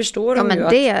 Det förstår de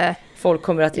ju att folk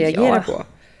kommer att reagera på.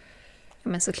 Ja,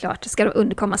 men såklart. Ska de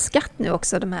undkomma skatt nu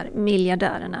också, de här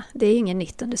miljardärerna? Det är ju ingen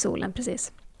nytt under solen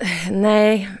precis.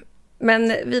 Nej,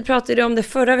 men vi pratade om det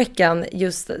förra veckan,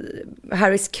 just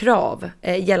Harrys krav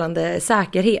gällande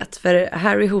säkerhet. För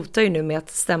Harry hotar ju nu med att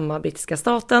stämma brittiska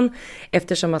staten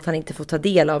eftersom att han inte får ta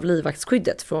del av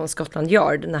livvaktsskyddet från Scotland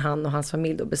Yard när han och hans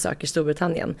familj då besöker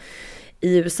Storbritannien.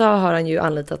 I USA har han ju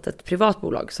anlitat ett privat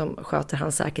bolag som sköter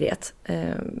hans säkerhet.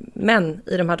 Men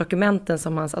i de här dokumenten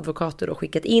som hans advokater då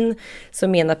skickat in så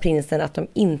menar prinsen att de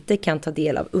inte kan ta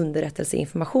del av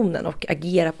underrättelseinformationen och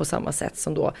agera på samma sätt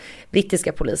som då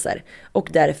brittiska poliser. Och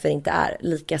därför inte är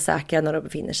lika säkra när de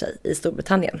befinner sig i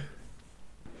Storbritannien.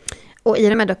 Och i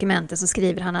de här dokumenten så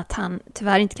skriver han att han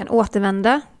tyvärr inte kan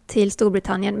återvända till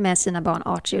Storbritannien med sina barn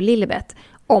Archie och Lilibet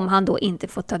om han då inte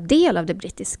får ta del av det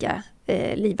brittiska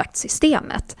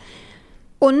livvaktssystemet.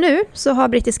 Och nu så har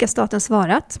brittiska staten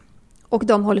svarat och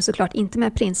de håller såklart inte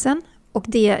med prinsen och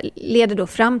det leder då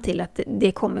fram till att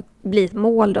det kommer bli ett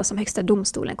mål då som högsta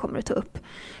domstolen kommer att ta upp.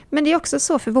 Men det är också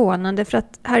så förvånande för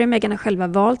att Harry och Meghan har själva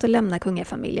valt att lämna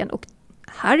kungafamiljen och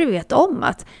Harry vet om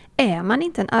att är man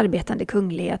inte en arbetande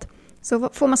kunglighet så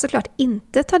får man såklart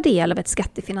inte ta del av ett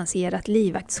skattefinansierat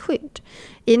livvaktsskydd.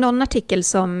 I någon artikel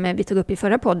som vi tog upp i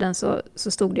förra podden så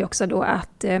stod det också då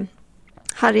att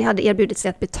Harry hade erbjudit sig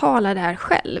att betala det här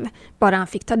själv, bara han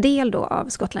fick ta del då av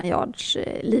Scotland Yards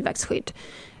livvaktsskydd.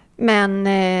 Men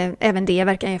även det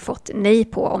verkar han ju fått nej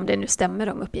på, om det nu stämmer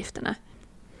de uppgifterna.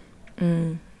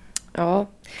 Ja,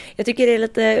 jag tycker det är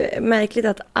lite märkligt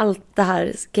att allt det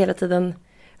här ska hela tiden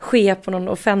ske på någon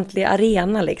offentlig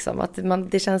arena liksom. Att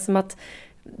det känns som att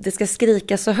det ska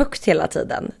skrika så högt hela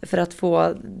tiden för att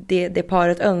få det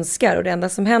paret önskar. Och det enda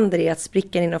som händer är att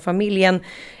sprickan inom familjen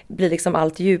blir liksom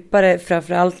allt djupare,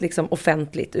 framförallt liksom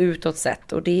offentligt, utåt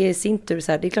sett. Och det är i sin tur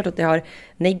så här, det är klart att det har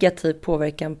negativ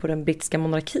påverkan på den brittiska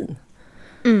monarkin.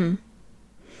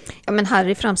 Ja, men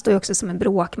Harry framstår ju också som en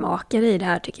bråkmakare i det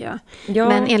här, tycker jag. Ja.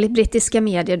 Men enligt brittiska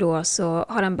medier då så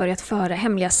har han börjat föra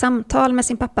hemliga samtal med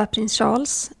sin pappa prins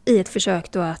Charles i ett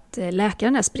försök då att läka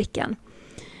den här sprickan.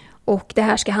 Och det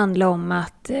här ska handla om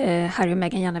att Harry och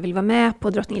Meghan gärna vill vara med på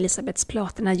drottning Elisabeths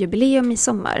platina-jubileum i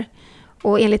sommar.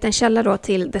 Och enligt en källa då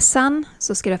till The Sun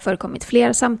så ska det ha förekommit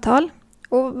flera samtal.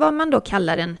 Och vad man då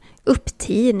kallar en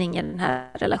upptidning i den här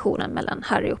relationen mellan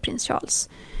Harry och prins Charles.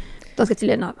 De ska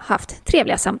tydligen ha haft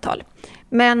trevliga samtal.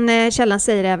 Men källan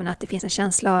säger även att det finns en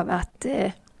känsla av att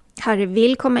Harry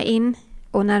vill komma in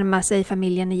och närma sig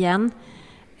familjen igen.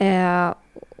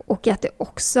 Och att det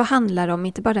också handlar om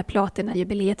inte bara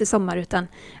platina-jubileet i sommar, utan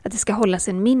att det ska hållas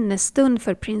en minnesstund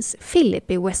för prins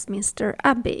Philip i Westminster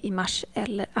Abbey i mars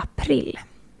eller april.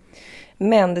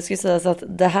 Men det ska sägas att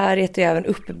det här retar ju även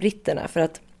upp britterna, för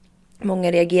att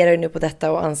många reagerar nu på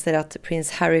detta och anser att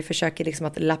prins Harry försöker liksom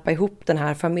att lappa ihop den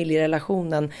här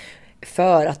familjerelationen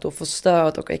för att då få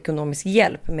stöd och ekonomisk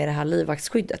hjälp med det här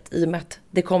livvaktsskyddet, i och med att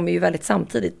det kommer ju väldigt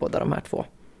samtidigt, båda de här två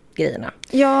grejerna.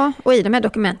 Ja, och i de här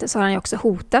dokumenten så har han ju också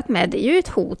hotat med, det är ju ett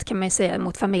hot kan man ju säga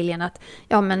mot familjen, att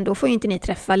ja, men då får ju inte ni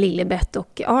träffa Lilibet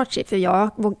och Archie, för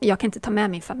jag kan inte ta med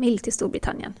min familj till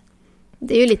Storbritannien.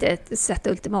 Det är ju lite ett sätt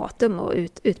ultimatum och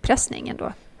utpressning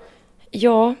ändå.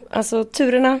 Ja, alltså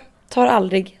turerna tar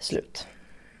aldrig slut.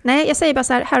 Nej, jag säger bara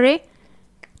så här, Harry,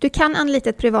 du kan anlita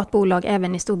ett privat bolag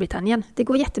även i Storbritannien. Det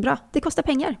går jättebra, det kostar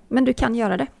pengar, men du kan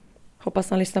göra det. Hoppas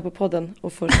han lyssnar på podden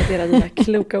och får ta del av dina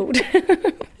kloka ord.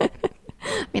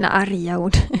 Mina arga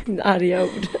ord. Arga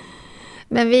ord.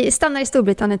 Men vi stannar i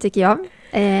Storbritannien, tycker jag.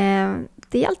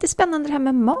 Det är alltid spännande det här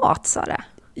med mat, Sara.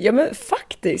 Ja, men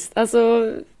faktiskt.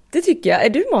 Alltså, det tycker jag. Är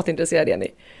du matintresserad, Jenny?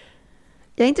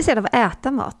 Jag är intresserad av att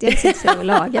äta mat. Jag är inte intresserad av att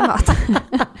laga mat.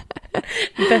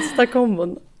 Bästa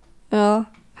kombon. Ja.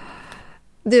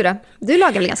 Du då? Du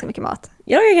lagar väl ganska mycket mat?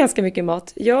 Jag lagar ganska mycket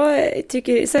mat. Jag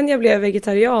tycker, sen jag blev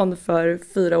vegetarian för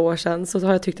 4 år sedan, så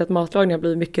har jag tyckt att matlagning har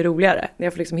blivit mycket roligare. När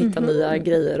jag får liksom hitta nya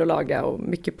grejer att laga, och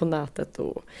mycket på nätet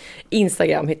och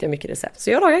Instagram hittar jag mycket recept. Så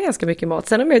jag lagar ganska mycket mat.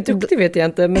 Sen om jag är duktig vet jag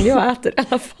inte, men jag äter i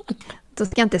alla fall. Då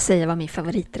ska jag inte säga vad min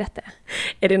favoriträtt är.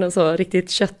 Är det något så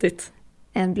riktigt köttigt?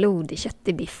 En blodig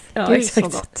köttig biff. Ja, Gud,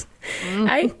 exakt. så gott.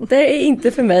 Nej, det är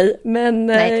inte för mig. Men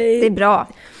nej, det är bra.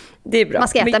 Det är bra. Man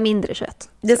ska äta mindre kött.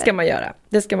 Det ska man göra.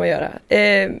 Det ska man göra.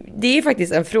 Det är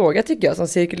faktiskt en fråga, tycker jag, som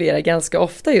cirkulerar ganska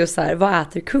ofta, just här: vad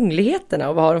äter kungligheterna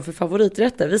och vad har de för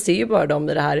favoriträtter? Vi ser ju bara dem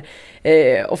i det här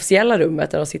officiella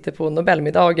rummet där de sitter på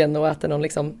Nobelmiddagen och äter någon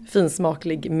liksom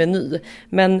finsmaklig meny.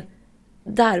 Men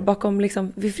där bakom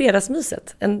liksom vid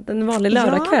fredagsmyset, en vanlig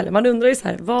lördagkväll, man undrar ju så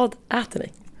här: vad äter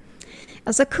ni?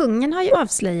 Alltså kungen har ju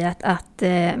avslöjat att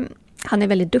han är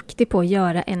väldigt duktig på att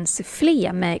göra en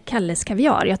soufflé med Kalles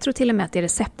kaviar. Jag tror till och med att det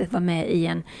receptet var med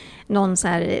i någon så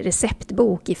här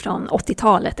receptbok ifrån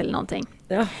 80-talet eller någonting.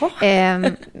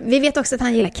 Vi vet också att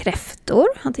han gillar kräftor.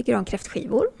 Han tycker om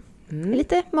kräftskivor.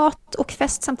 Lite mat och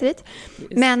fest samtidigt.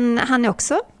 Men han är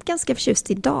också ganska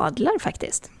förtjust i dadlar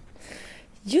faktiskt.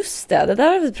 Just det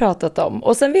där har vi pratat om.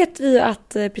 Och sen vet vi att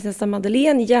prinsessan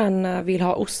Madeleine gärna vill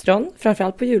ha ostron,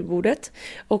 framförallt på julbordet.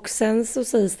 Och sen så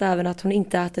sägs det även att hon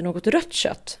inte äter något rött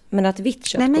kött, men att vitt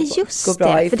kött går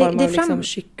bra i form av liksom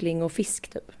kyckling och fisk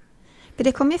typ. För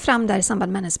det kom ju fram där i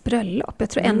samband med hennes bröllop. Jag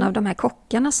tror en av de här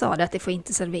kockarna sa det, att det får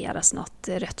inte serveras något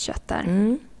rött kött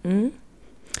där.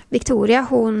 Victoria,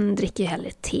 hon dricker ju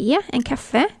hellre te än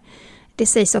kaffe. Det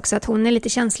sägs också att hon är lite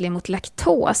känslig mot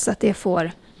laktos, att det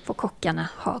får kockarna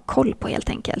ha koll på helt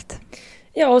enkelt.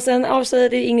 Ja, och sen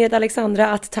avslöjade Ingrid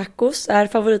Alexandra att tacos är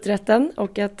favoriträtten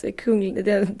och att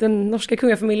den norska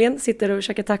kungafamiljen sitter och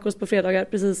käkar tacos på fredagar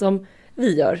precis som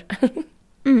vi gör.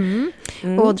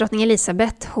 Och drottning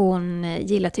Elisabeth, hon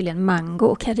gillar tydligen mango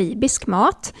och karibisk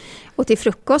mat. Och till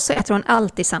frukost så äter hon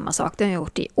alltid samma sak, det har hon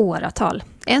gjort i åratal.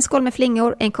 En skål med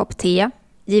flingor, en kopp te,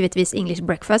 givetvis English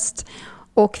breakfast.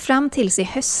 Och fram tills i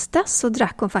höstas så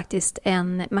drack hon faktiskt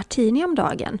en martini om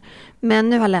dagen. Men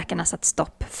nu har läkarna satt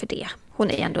stopp för det.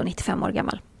 Hon är ändå 95 år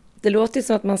gammal. Det låter ju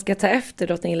som att man ska ta efter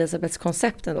drottning Elisabeths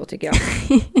koncept ändå, tycker jag.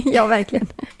 Ja, verkligen.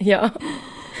 Ja.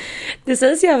 Det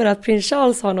sägs ju även att prins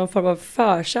Charles har någon form av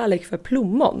förkärlek för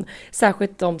plommon.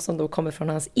 Särskilt de som då kommer från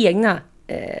hans egna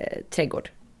trädgård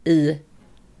i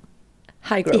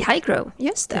Highgrove. I Highgrove,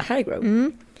 just det. I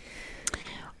Highgrove.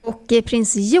 Och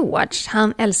prins George,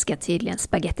 han älskar tydligen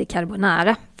spaghetti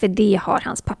carbonara. För det har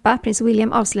hans pappa, prins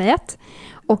William, avslöjat.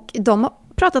 Och de har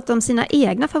pratat om sina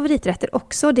egna favoriträtter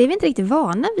också. Det är vi inte riktigt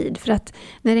vana vid. För att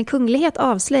när en kunglighet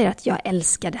avslöjar att jag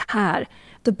älskar det här,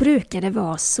 då brukar det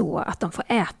vara så att de får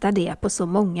äta det på så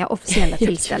många officiella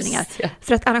tillställningar.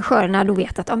 För att arrangörerna då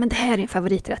vet att men det här är en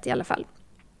favoriträtt i alla fall.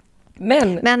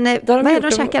 Men vad är det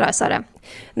de käkar då, Sara?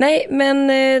 Nej, men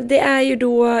det är ju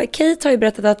då... Kate har ju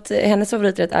berättat att hennes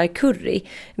favoriträtt är curry.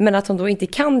 Men att hon då inte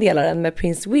kan dela den med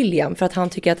prins William. För att han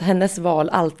tycker att hennes val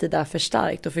alltid är för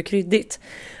starkt och för kryddigt.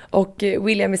 Och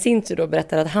William i sin tur då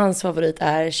berättar att hans favorit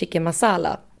är chicken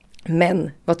masala.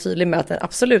 Men var tydlig med att den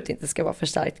absolut inte ska vara för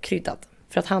starkt kryddad.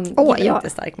 För att han gillar inte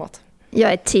stark mat.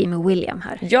 Jag är team William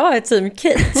här. Jag är team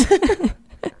Kate.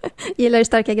 Gillar du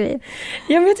starka grejer?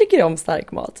 Ja, men jag tycker om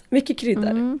stark mat. Mycket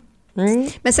kryddor.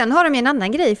 Men sen har de en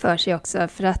annan grej för sig också.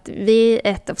 För att vid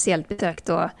ett officiellt besök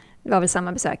då, det var väl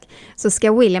samma besök, så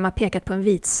ska William ha pekat på en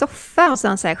vit soffa och så har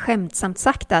han så här skämtsamt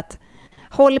sagt att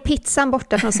håll pizzan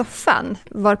borta från soffan.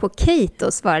 Varpå Kate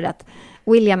då svarade att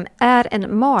William är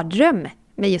en mardröm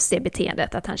med just det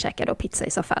beteendet att han käkar då pizza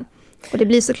i soffan. Och det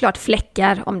blir såklart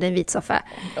fläckar om det är en vit soffa.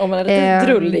 Om man är lite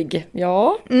drullig,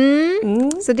 ja.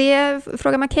 Så det,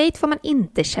 frågar man Kate, får man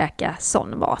inte käka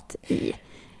sån mat i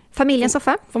familjens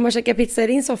soffa. Får man käka pizza i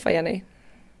din soffa, Jenny?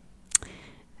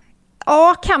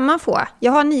 Ja, kan man få.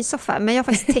 Jag har en ny soffa, men jag har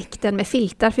faktiskt täckt den med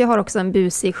filtar. För jag har också en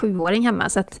busig 7-åring hemma.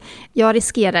 Så att jag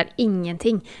riskerar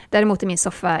ingenting. Däremot är min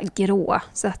soffa grå.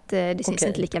 Så att det syns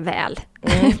inte lika väl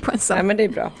på en sån. Nej, men det är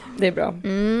bra. Det är bra.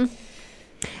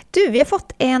 Du, vi har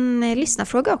fått en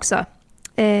lyssnarfråga också.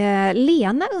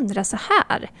 Lena undrar så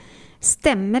här.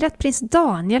 Stämmer det att prins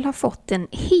Daniel har fått en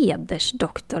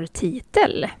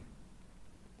hedersdoktortitel?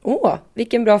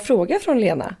 Vilken bra fråga från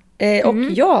Lena. Och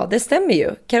ja, det stämmer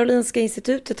ju. Karolinska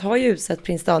institutet har ju utsett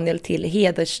prins Daniel till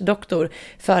hedersdoktor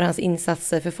för hans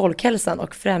insatser för folkhälsan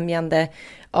och främjande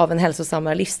av en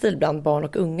hälsosammare livsstil bland barn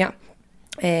och unga.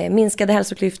 Minskade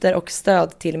hälsoklyftor och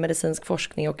stöd till medicinsk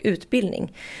forskning och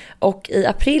utbildning. Och i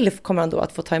april kommer han då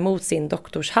att få ta emot sin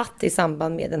doktorshatt i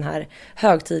samband med den här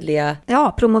högtidliga...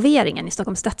 Ja, promoveringen i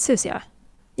Stockholms stadshus, ja.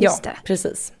 Just det.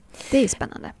 Precis. Det är ju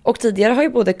spännande. Och tidigare har ju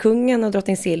både kungen och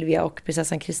drottning Silvia och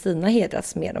prinsessan Cristina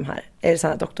hedrats med de här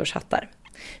såna doktorshattar.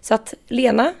 Så att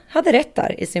Lena hade rätt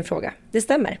där i sin fråga. Det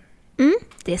stämmer.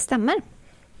 Det stämmer.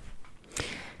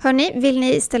 Hörrni, vill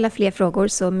ni ställa fler frågor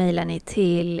så mejlar ni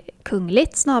till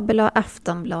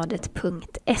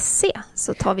kungligt@aftonbladet.se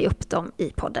så tar vi upp dem i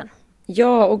podden.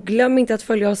 Ja, och glöm inte att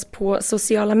följa oss på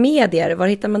sociala medier. Var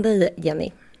hittar man dig,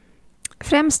 Jenny?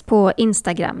 Främst på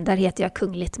Instagram, där heter jag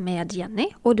kungligt med Jenny.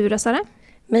 Och du då, Sara?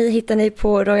 Mig hittar ni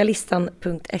på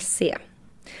royalistan.se.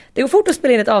 Det går fort att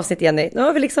spela in ett avsnitt, Jenny. Nu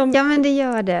har vi liksom... Ja, men det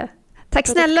gör det. Tack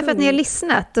snälla för att ni har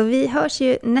lyssnat och vi hörs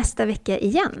ju nästa vecka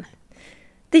igen.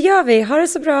 Det gör vi. Ha det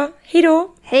så bra. Hej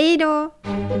då! Hej då!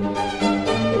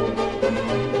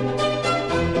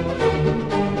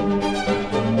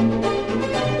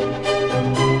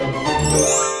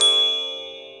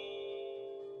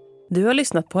 Du har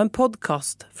lyssnat på en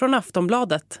podcast från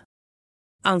Aftonbladet.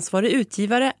 Ansvarig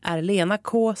utgivare är Lena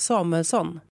K.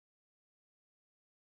 Samuelsson.